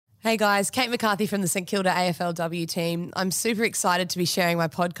Hey guys, Kate McCarthy from the St Kilda AFLW team. I'm super excited to be sharing my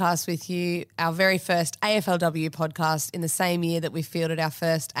podcast with you, our very first AFLW podcast in the same year that we fielded our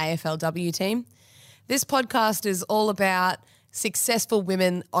first AFLW team. This podcast is all about successful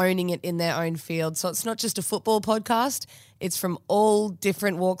women owning it in their own field. So it's not just a football podcast, it's from all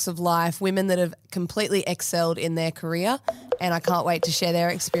different walks of life, women that have completely excelled in their career, and I can't wait to share their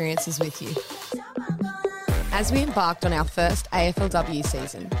experiences with you. As we embarked on our first AFLW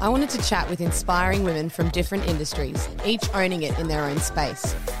season, I wanted to chat with inspiring women from different industries, each owning it in their own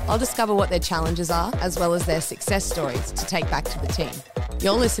space. I'll discover what their challenges are, as well as their success stories to take back to the team.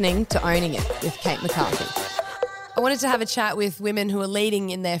 You're listening to Owning It with Kate McCarthy. I wanted to have a chat with women who are leading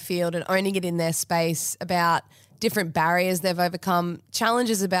in their field and owning it in their space about different barriers they've overcome,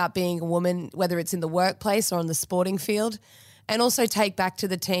 challenges about being a woman, whether it's in the workplace or on the sporting field, and also take back to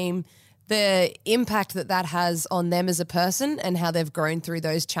the team the impact that has on them as a person and how they've grown through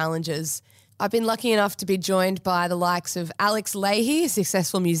those challenges. I've been lucky enough to be joined by the likes of Alex Leahy, a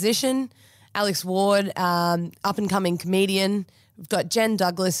successful musician, Alex Ward, up-and-coming comedian. We've got Jen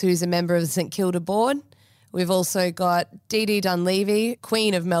Douglas, who's a member of the St Kilda board. We've also got Dee Dee Dunleavy,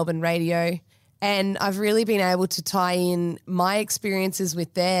 Queen of Melbourne Radio. And I've really been able to tie in my experiences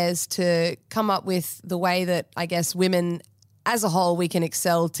with theirs to come up with the way that I guess women as a whole, we can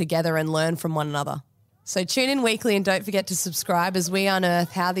excel together and learn from one another. So tune in weekly and don't forget to subscribe as we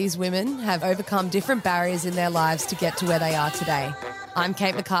unearth how these women have overcome different barriers in their lives to get to where they are today. I'm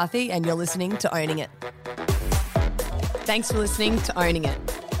Kate McCarthy and you're listening to Owning It. Thanks for listening to Owning It.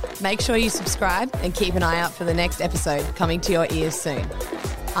 Make sure you subscribe and keep an eye out for the next episode coming to your ears soon.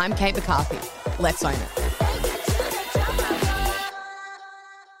 I'm Kate McCarthy. Let's own it.